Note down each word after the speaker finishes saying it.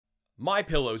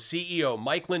MyPillow CEO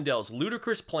Mike Lindell's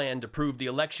ludicrous plan to prove the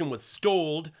election was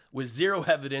stoled with zero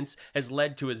evidence has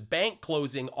led to his bank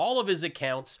closing all of his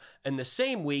accounts in the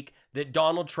same week that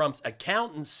Donald Trump's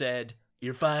accountant said,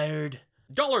 "You're fired."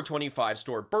 $1.25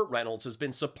 store Burt Reynolds has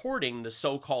been supporting the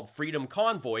so-called Freedom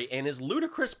Convoy and his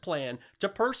ludicrous plan to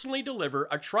personally deliver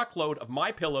a truckload of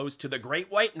MyPillows to the Great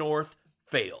White North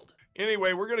failed.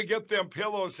 Anyway, we're going to get them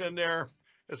pillows in there.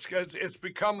 It's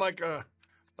become like a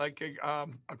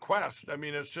quest. I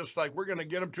mean, it's just like we're going to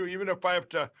get them to, even if I have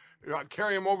to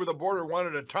carry them over the border one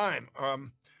at a time.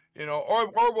 We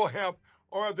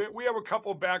have a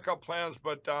couple backup plans,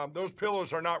 but those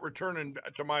pillows are not returning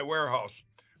to my warehouse.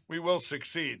 We will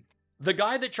succeed. The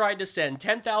guy that tried to send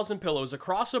 10,000 pillows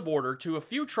across a border to a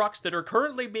few trucks that are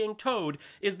currently being towed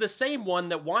is the same one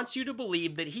that wants you to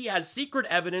believe that he has secret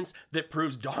evidence that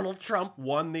proves Donald Trump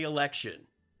won the election.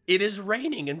 It is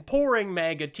raining and pouring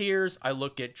MAGA tears. I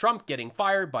look at Trump getting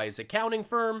fired by his accounting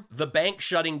firm, the bank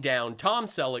shutting down Tom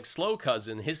Selleck's slow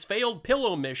cousin, his failed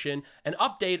pillow mission, an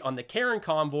update on the Karen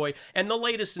convoy, and the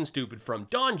latest and stupid from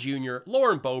Don Jr.,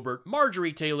 Lauren Boebert,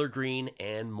 Marjorie Taylor Greene,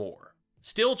 and more.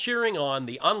 Still cheering on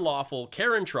the unlawful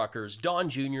Karen truckers, Don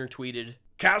Jr. tweeted,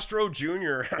 "Castro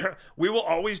Jr., we will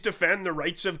always defend the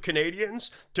rights of Canadians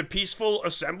to peaceful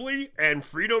assembly and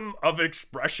freedom of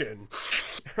expression."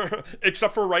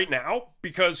 Except for right now,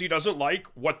 because he doesn't like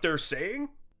what they're saying?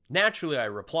 Naturally, I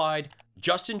replied,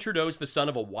 Justin Trudeau's the son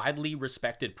of a widely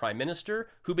respected prime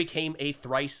minister who became a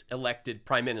thrice elected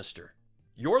prime minister.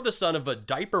 You're the son of a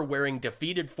diaper-wearing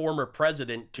defeated former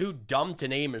president too dumb to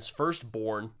name his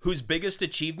firstborn, whose biggest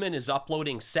achievement is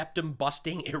uploading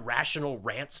septum-busting irrational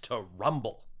rants to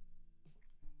Rumble.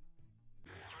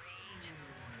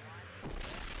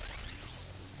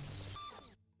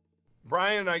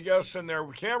 Brian, I guess, and their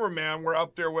cameraman were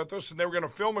up there with us, and they were going to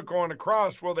film it going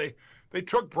across. Well, they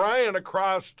took Brian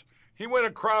across. He went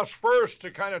across first to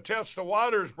kind of test the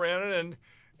waters, Brandon,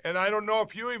 and I don't know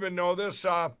if you even know this.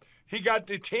 He got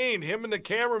detained, him and the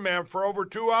cameraman, for over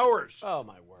 2 hours. Oh,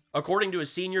 my word. According to a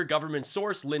senior government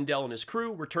source, Lindell and his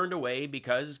crew were turned away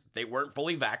because they weren't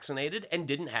fully vaccinated and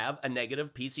didn't have a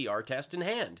negative PCR test in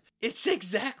hand. It's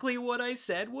exactly what I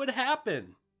said would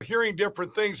happen. Hearing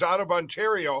different things out of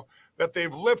Ontario, that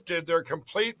they've lifted their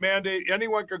complete mandate.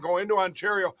 Anyone could go into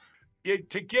Ontario. To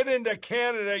get into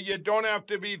Canada, you don't have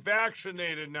to be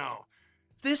vaccinated now.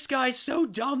 This guy's so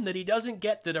dumb that he doesn't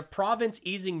get that a province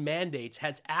easing mandates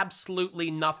has absolutely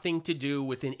nothing to do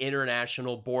with an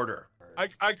international border.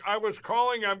 I was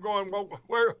calling, I'm going, well,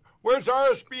 where's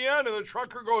RSBN? And the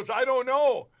trucker goes, I don't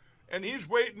know. And he's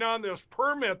waiting on this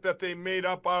permit that they made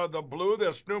up out of the blue,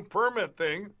 this new permit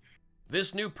thing.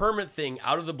 This new permit thing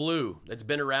out of the blue that's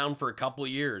been around for a couple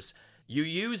of years. You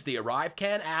use the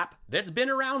ArriveCan app that's been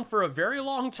around for a very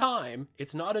long time.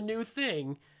 It's not a new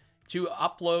thing. To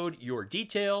upload your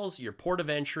details, your port of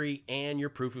entry, and your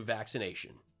proof of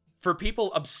vaccination. For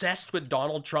people obsessed with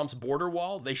Donald Trump's border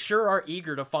wall, they sure are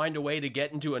eager to find a way to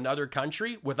get into another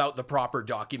country without the proper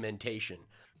documentation.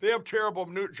 They have terrible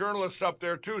new journalists up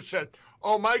there too said,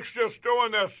 oh, Mike's just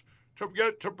doing this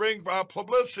to bring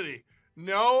publicity.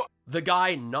 No. The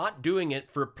guy not doing it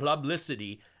for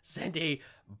publicity sent a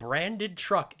branded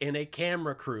truck and a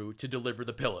camera crew to deliver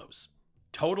the pillows.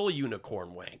 Total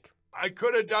unicorn wank. I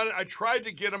could have done it. I tried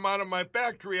to get them out of my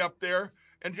factory up there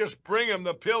and just bring them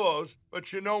the pillows.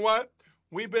 But you know what?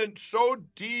 We've been so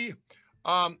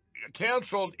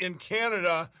canceled in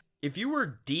Canada. If you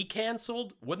were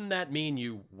de-canceled, wouldn't that mean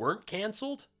you weren't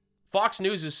canceled? Fox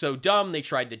News is so dumb they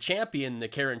tried to champion the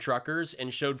Karen truckers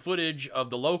and showed footage of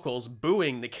the locals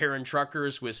booing the Karen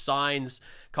truckers with signs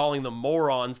calling them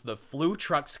morons, the Flu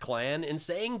Trucks clan, and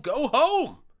saying, go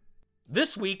home!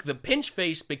 This week, the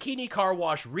pinch-faced bikini car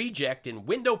wash reject in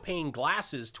window pane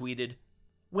glasses tweeted,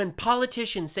 when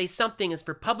politicians say something is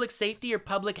for public safety or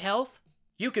public health,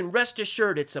 you can rest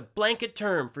assured it's a blanket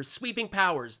term for sweeping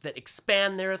powers that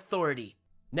expand their authority.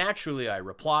 Naturally, I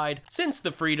replied, since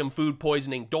the freedom food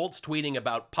poisoning dolts tweeting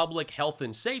about public health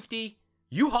and safety,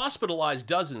 you hospitalized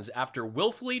dozens after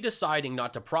willfully deciding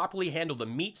not to properly handle the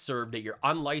meat served at your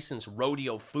unlicensed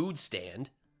rodeo food stand.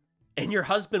 And your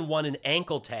husband won an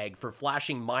ankle tag for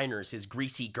flashing minors his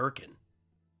greasy gherkin.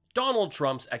 Donald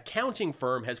Trump's accounting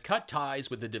firm has cut ties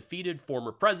with the defeated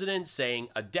former president, saying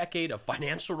a decade of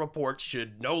financial reports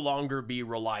should no longer be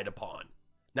relied upon.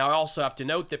 Now, I also have to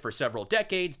note that for several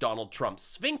decades, Donald Trump's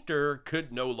sphincter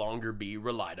could no longer be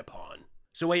relied upon.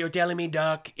 So what you're telling me,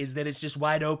 Doc, is that it's just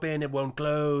wide open, it won't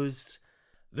close?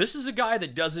 This is a guy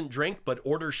that doesn't drink but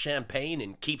orders champagne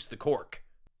and keeps the cork.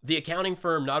 The accounting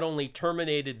firm not only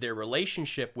terminated their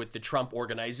relationship with the Trump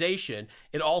organization,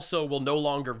 it also will no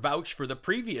longer vouch for the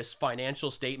previous financial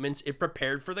statements it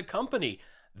prepared for the company.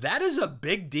 That is a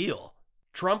big deal.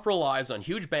 Trump relies on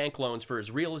huge bank loans for his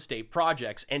real estate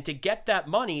projects, and to get that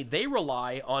money, they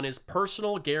rely on his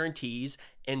personal guarantees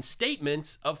and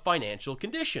statements of financial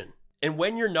condition. And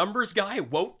when your numbers guy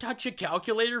won't touch a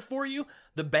calculator for you,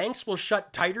 the banks will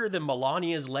shut tighter than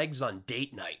Melania's legs on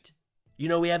date night. You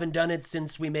know, we haven't done it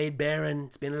since we made Barron.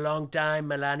 It's been a long time,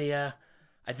 Melania.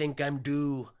 I think I'm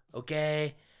due,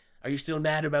 okay? Are you still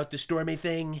mad about the Stormy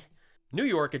thing? New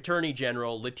York Attorney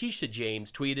General Letitia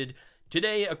James tweeted,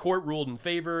 "Today, a court ruled in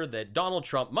favor that Donald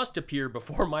Trump must appear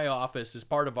before my office as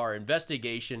part of our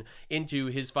investigation into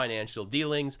his financial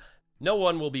dealings. No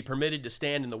one will be permitted to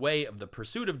stand in the way of the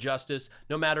pursuit of justice,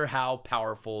 no matter how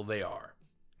powerful they are."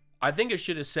 I think it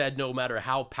should have said no matter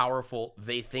how powerful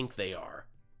they think they are.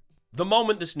 The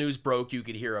moment this news broke, you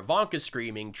could hear Ivanka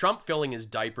screaming, Trump filling his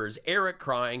diapers, Eric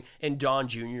crying, and Don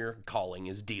Jr. calling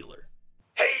his dealer.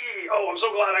 Hey, I'm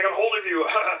so glad I got a hold of you.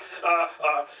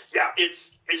 Yeah,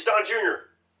 it's Don Jr.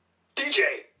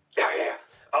 DJ. Yeah.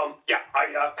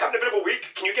 I having a bit of a week.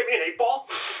 Can you get me an 8-ball?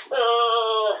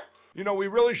 You know, we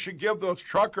really should give those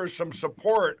truckers some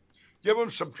support. Give them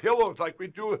some pillows like we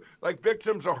do, like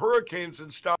victims of hurricanes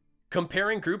and stuff.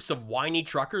 Comparing groups of whiny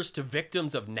truckers to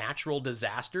victims of natural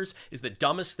disasters is the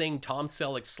dumbest thing Tom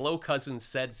Selleck's slow cousin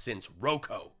said since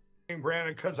Rocco.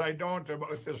 Brandon, because I don't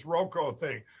about this Rocco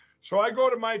thing. So I go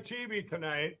to my TV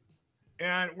tonight,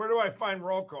 and where do I find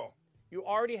Rocco? You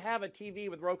already have a TV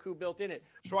with Roku built in it.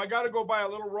 So I got to go buy a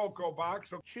little Rocco box.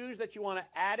 So choose that you want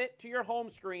to add it to your home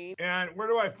screen. And where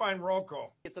do I find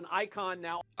Rocco? It's an icon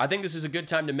now. I think this is a good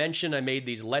time to mention I made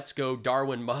these Let's Go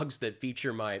Darwin mugs that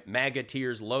feature my MAGA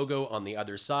Tears logo on the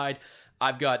other side.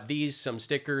 I've got these, some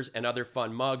stickers, and other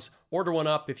fun mugs. Order one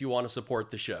up if you want to support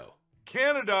the show.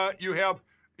 Canada, you have,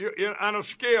 on a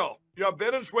scale, you have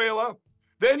Venezuela.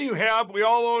 Then you have, we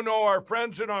all know our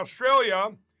friends in Australia.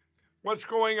 What's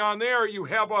going on there? You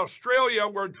have Australia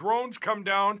where drones come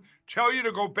down, tell you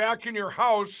to go back in your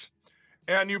house,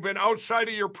 and you've been outside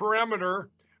of your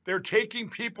perimeter. They're taking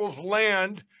people's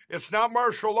land. It's not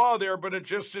martial law there, but it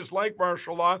just is like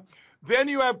martial law. Then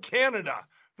you have Canada.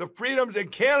 The freedoms in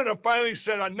Canada finally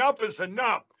said enough is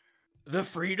enough. The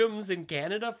freedoms in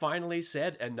Canada finally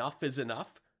said enough is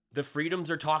enough? The freedoms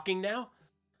are talking now?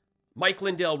 Mike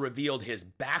Lindell revealed his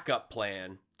backup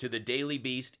plan to the Daily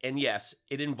Beast, and yes,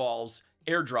 it involves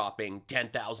airdropping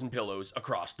 10,000 pillows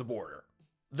across the border.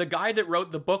 The guy that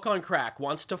wrote the book on crack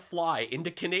wants to fly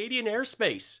into Canadian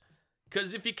airspace.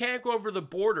 Because if you can't go over the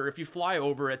border, if you fly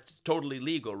over, it's totally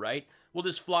legal, right? We'll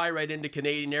just fly right into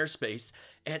Canadian airspace,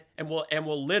 and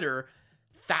we'll litter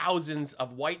thousands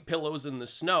of white pillows in the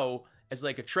snow as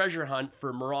like a treasure hunt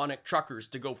for moronic truckers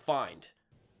to go find.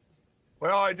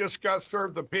 Well, I just got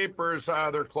served the papers.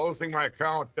 They're closing my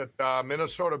account at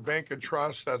Minnesota Bank and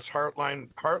Trust. That's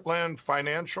Heartland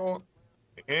Financial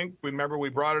Inc. Remember, we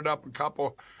brought it up a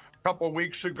couple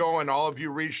weeks ago, and all of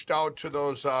you reached out to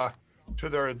those to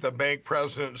the bank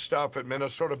president and stuff at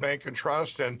Minnesota Bank and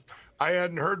Trust, and I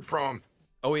hadn't heard from them.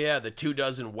 Oh yeah, the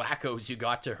 24 wackos you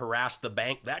got to harass the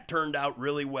bank. That turned out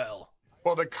really well.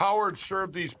 Well, the cowards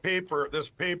served this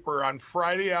paper on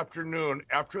Friday afternoon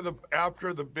after the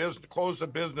close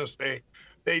of business day.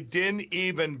 They didn't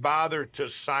even bother to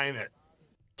sign it.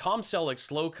 Tom Selleck's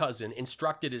slow cousin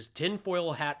instructed his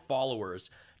tinfoil hat followers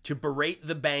to berate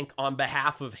the bank on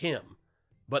behalf of him,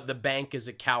 but the bank is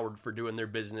a coward for doing their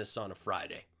business on a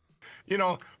Friday. You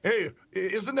know, hey,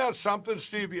 isn't that something,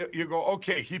 Steve? You go,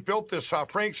 okay, he built this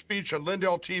Frank speech on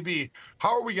Lindell TV.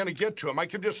 How are we going to get to him? I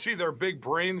can just see their big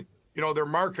brain. You know, their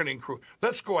marketing crew.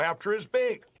 Let's go after his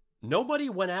bank. Nobody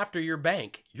went after your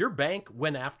bank. Your bank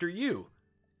went after you.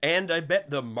 And I bet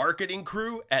the marketing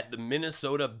crew at the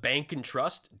Minnesota Bank and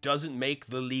Trust doesn't make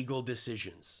the legal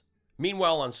decisions.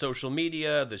 Meanwhile, on social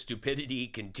media, the stupidity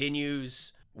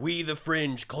continues. We, the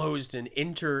Fringe, closed an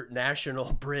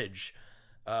international bridge.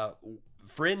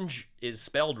 Fringe is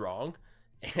spelled wrong.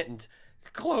 And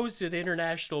closed an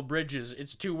international bridges.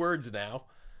 It's 2 words now.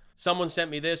 Someone sent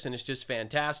me this, and it's just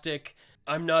fantastic.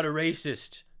 I'm not a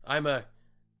racist. I'm a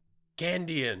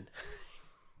Canadian.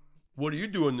 What are you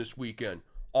doing this weekend?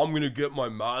 I'm going to get my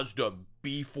Mazda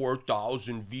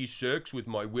B4000 V6 with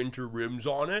my winter rims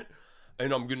on it,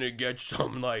 and I'm going to get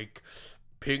some, like,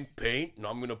 pink paint, and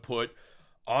I'm going to put,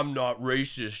 I'm not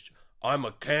racist, I'm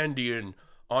a Canadian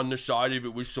on the side of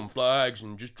it with some flags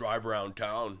and just drive around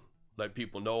town. Let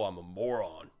people know I'm a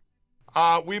moron.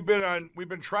 We've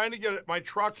been trying to get my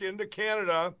truck into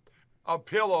Canada of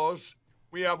pillows.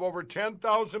 We have over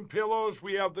 10,000 pillows.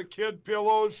 We have the kid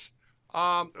pillows.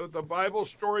 The Bible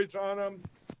stories on them.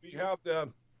 We have the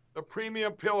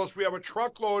premium pillows. We have a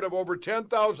truckload of over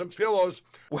 10,000 pillows.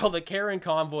 Well, the Karen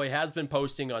Convoy has been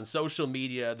posting on social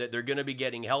media that they're going to be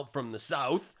getting help from the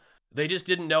South. They just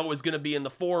didn't know it was going to be in the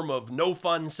form of no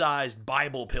fun-sized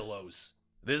Bible pillows.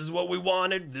 This is what we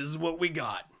wanted. This is what we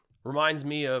got. Reminds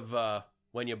me of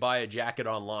when you buy a jacket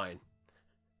online.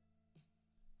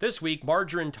 This week,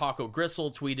 Margarine Taco Gristle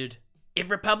tweeted,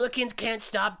 "If Republicans can't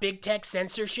stop big tech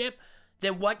censorship,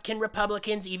 then what can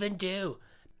Republicans even do?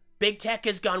 Big tech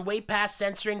has gone way past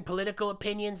censoring political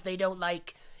opinions they don't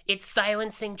like. It's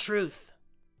silencing truth.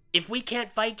 If we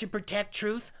can't fight to protect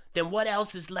truth, then what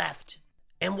else is left?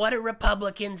 And what are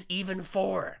Republicans even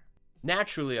for?"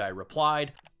 Naturally, I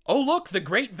replied, "Oh look, the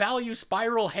great value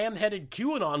spiral ham-headed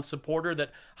QAnon supporter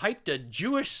that hyped a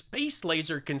Jewish space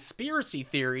laser conspiracy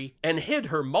theory and hid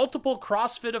her multiple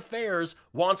CrossFit affairs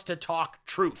wants to talk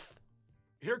truth."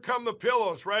 Here come the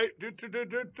pillows, right? Into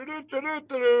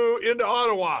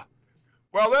Ottawa.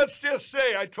 Well, let's just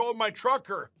say I told my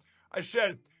trucker, I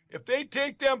said, if they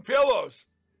take them pillows,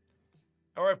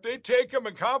 or if they take them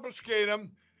and confiscate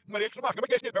them,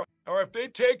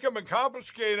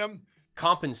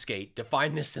 Compensate.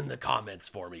 Define this in the comments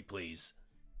for me, please.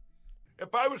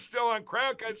 If I was still on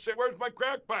crack, I'd say, where's my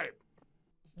crack pipe?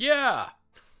 Yeah.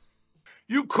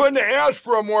 You couldn't ask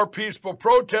for a more peaceful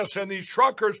protest than these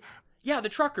truckers. Yeah, the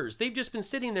truckers. They've just been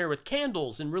sitting there with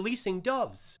candles and releasing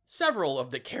doves. Several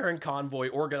of the Karen Convoy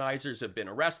organizers have been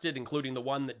arrested, including the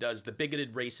one that does the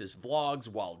bigoted racist vlogs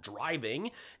while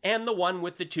driving, and the one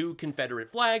with the 2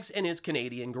 Confederate flags in his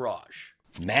Canadian garage.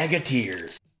 MAGA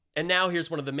tears. And now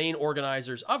here's one of the main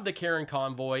organizers of the Karen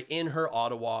Convoy in her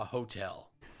Ottawa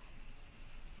hotel.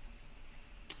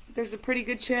 There's a pretty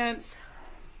good chance.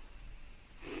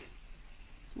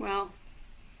 Well,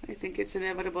 I think it's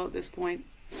inevitable at this point.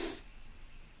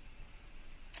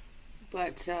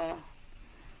 But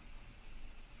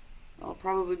I'll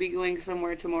probably be going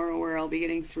somewhere tomorrow where I'll be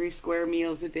getting 3 square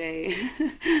meals a day.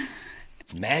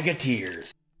 MAGA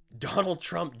tears. Donald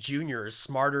Trump Jr. is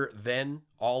smarter than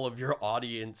all of your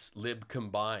audience lib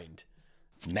combined.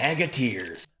 MAGA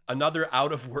tears. Another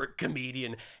out-of-work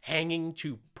comedian hanging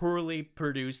to poorly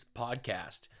produced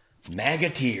podcast.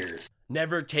 MAGA tears.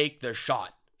 Never take the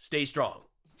shot. Stay strong.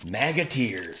 MAGA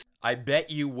tears. I bet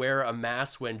you wear a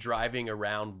mask when driving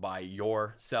around by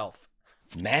yourself.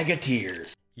 MAGA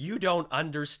tears. You don't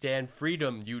understand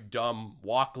freedom, you dumb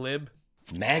walk lib.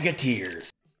 MAGA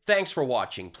tears. Thanks for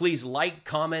watching. Please like,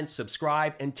 comment,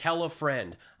 subscribe, and tell a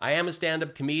friend. I am a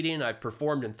stand-up comedian. I've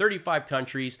performed in 35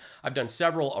 countries. I've done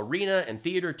several arena and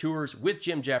theater tours with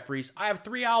Jim Jefferies. I have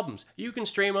 3 albums. You can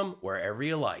stream them wherever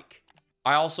you like.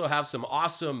 I also have some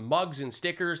awesome mugs and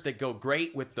stickers that go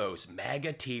great with those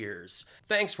MAGA tears.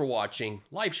 Thanks for watching.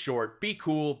 Life's short. Be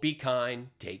cool, be kind,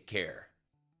 take care.